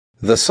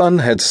The sun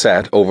had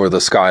set over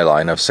the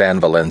skyline of San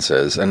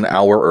Valences an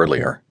hour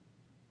earlier.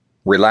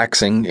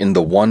 Relaxing in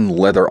the one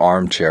leather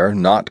armchair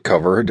not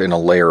covered in a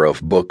layer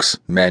of books,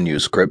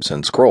 manuscripts,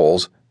 and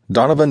scrolls,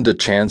 Donovan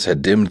DeChance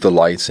had dimmed the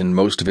lights in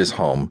most of his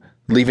home,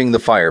 leaving the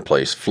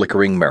fireplace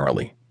flickering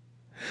merrily.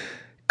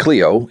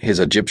 Cleo, his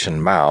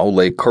Egyptian Mao,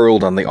 lay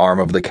curled on the arm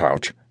of the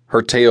couch,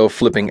 her tail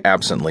flipping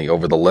absently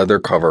over the leather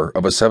cover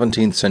of a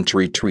 17th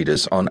century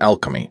treatise on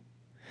alchemy.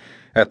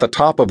 At the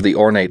top of the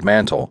ornate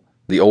mantel,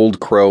 the old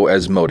crow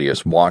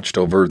Asmodeus watched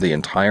over the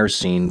entire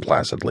scene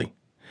placidly.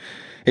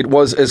 It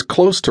was as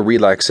close to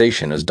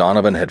relaxation as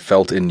Donovan had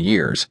felt in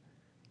years,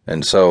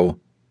 and so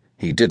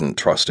he didn't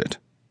trust it.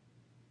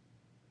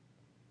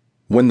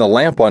 When the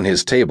lamp on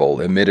his table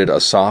emitted a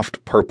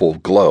soft purple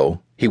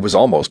glow, he was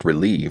almost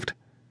relieved.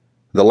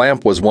 The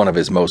lamp was one of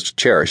his most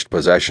cherished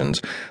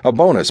possessions, a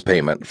bonus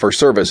payment for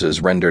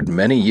services rendered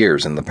many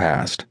years in the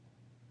past.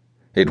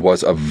 It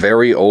was a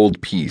very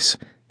old piece,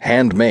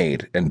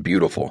 handmade and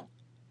beautiful.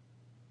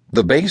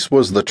 The base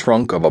was the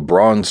trunk of a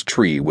bronze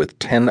tree with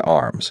 10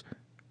 arms.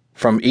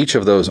 From each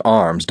of those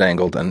arms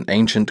dangled an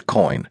ancient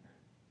coin.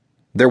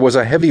 There was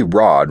a heavy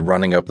rod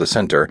running up the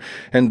center,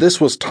 and this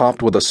was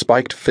topped with a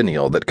spiked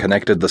finial that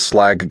connected the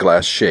slag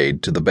glass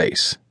shade to the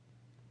base.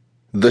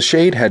 The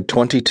shade had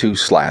 22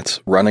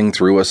 slats running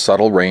through a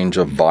subtle range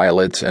of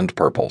violets and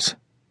purples.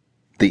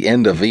 The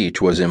end of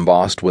each was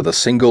embossed with a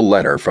single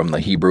letter from the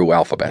Hebrew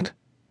alphabet.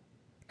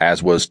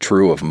 As was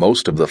true of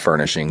most of the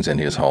furnishings in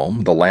his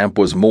home, the lamp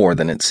was more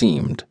than it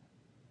seemed.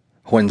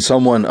 When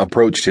someone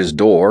approached his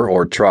door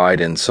or tried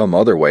in some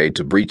other way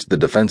to breach the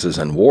defenses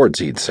and wards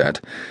he'd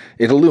set,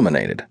 it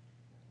illuminated.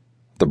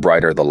 The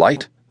brighter the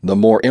light, the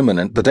more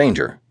imminent the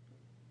danger.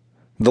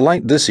 The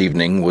light this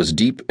evening was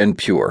deep and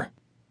pure.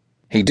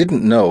 He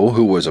didn't know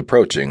who was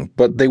approaching,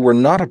 but they were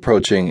not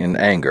approaching in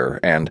anger,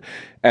 and,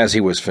 as he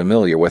was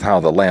familiar with how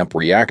the lamp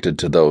reacted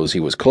to those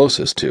he was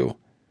closest to,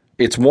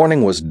 its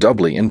warning was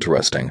doubly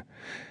interesting.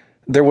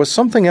 There was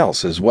something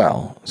else as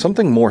well,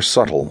 something more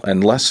subtle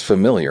and less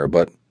familiar,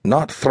 but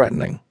not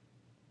threatening.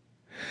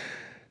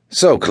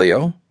 "So,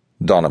 Cleo,"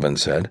 Donovan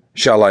said,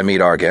 "shall I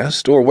meet our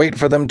guest, or wait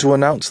for them to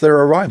announce their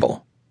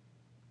arrival?"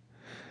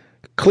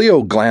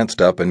 Cleo glanced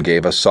up and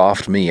gave a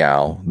soft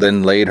meow,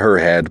 then laid her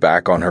head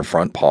back on her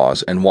front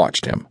paws and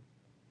watched him.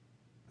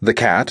 The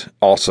cat,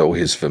 also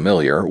his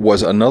familiar,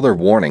 was another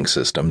warning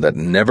system that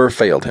never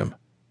failed him.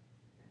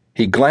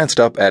 He glanced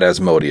up at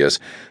Asmodeus,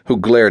 who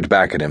glared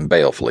back at him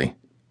balefully.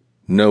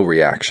 No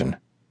reaction.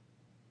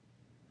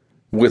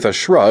 With a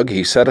shrug,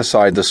 he set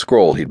aside the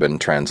scroll he'd been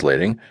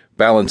translating,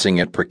 balancing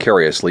it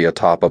precariously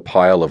atop a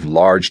pile of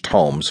large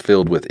tomes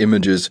filled with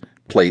images,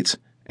 plates,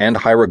 and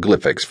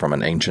hieroglyphics from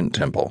an ancient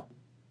temple.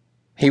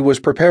 He was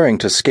preparing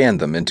to scan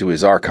them into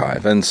his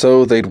archive, and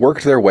so they'd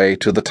worked their way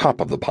to the top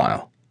of the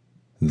pile.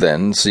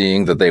 Then,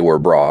 seeing that they were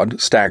broad,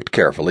 stacked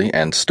carefully,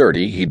 and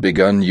sturdy, he'd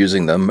begun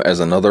using them as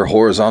another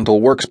horizontal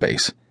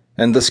workspace,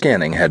 and the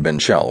scanning had been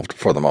shelved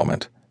for the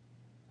moment.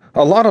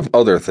 A lot of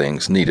other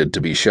things needed to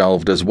be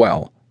shelved as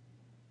well.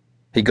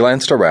 He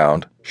glanced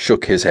around,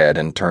 shook his head,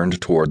 and turned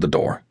toward the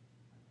door.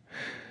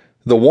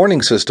 The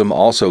warning system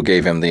also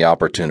gave him the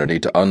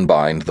opportunity to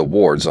unbind the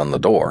wards on the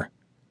door.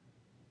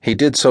 He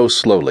did so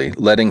slowly,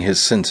 letting his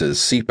senses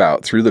seep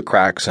out through the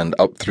cracks and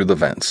up through the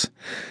vents.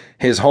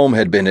 His home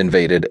had been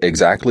invaded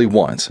exactly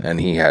once, and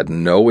he had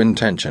no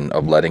intention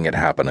of letting it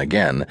happen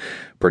again,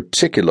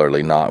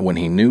 particularly not when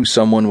he knew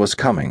someone was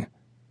coming.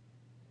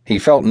 He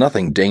felt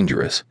nothing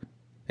dangerous.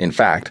 In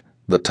fact,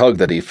 the tug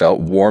that he felt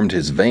warmed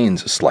his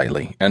veins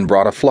slightly and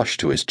brought a flush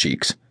to his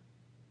cheeks.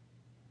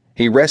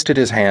 He rested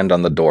his hand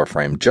on the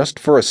doorframe just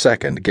for a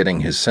second, getting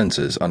his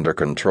senses under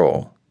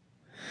control.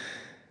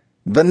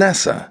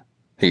 "Vanessa,"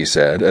 he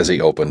said as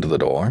he opened the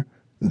door,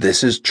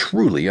 "this is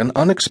truly an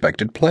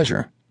unexpected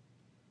pleasure."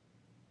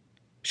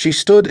 She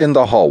stood in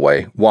the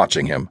hallway,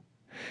 watching him.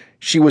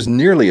 She was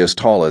nearly as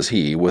tall as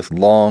he, with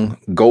long,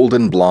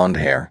 golden blonde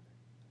hair.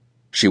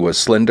 She was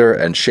slender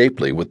and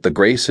shapely with the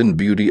grace and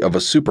beauty of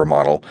a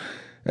supermodel,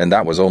 and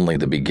that was only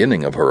the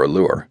beginning of her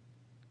allure.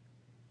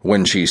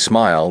 When she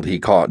smiled, he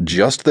caught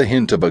just the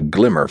hint of a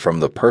glimmer from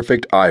the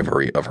perfect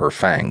ivory of her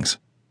fangs.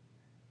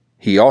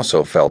 He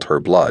also felt her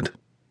blood.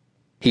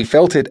 He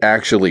felt it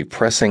actually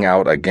pressing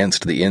out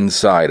against the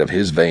inside of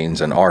his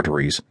veins and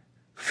arteries,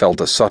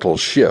 felt a subtle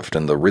shift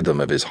in the rhythm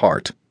of his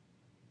heart.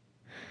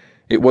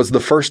 It was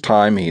the first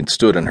time he'd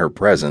stood in her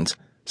presence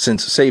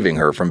since saving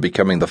her from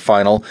becoming the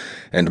final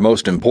and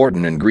most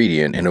important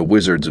ingredient in a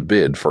wizard's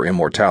bid for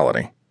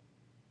immortality.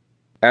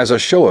 As a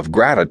show of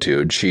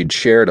gratitude, she'd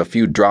shared a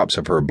few drops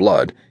of her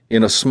blood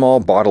in a small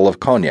bottle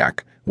of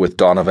cognac with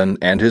Donovan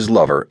and his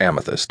lover,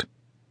 Amethyst.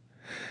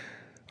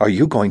 "Are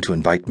you going to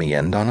invite me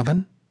in,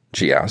 Donovan?"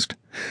 she asked.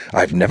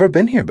 "I've never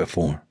been here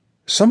before.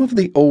 Some of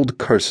the old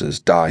curses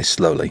die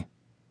slowly."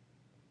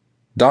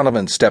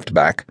 Donovan stepped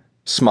back,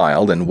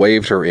 smiled, and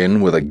waved her in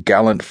with a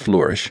gallant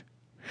flourish.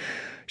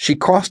 She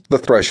crossed the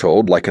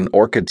threshold like an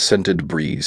orchid-scented breeze.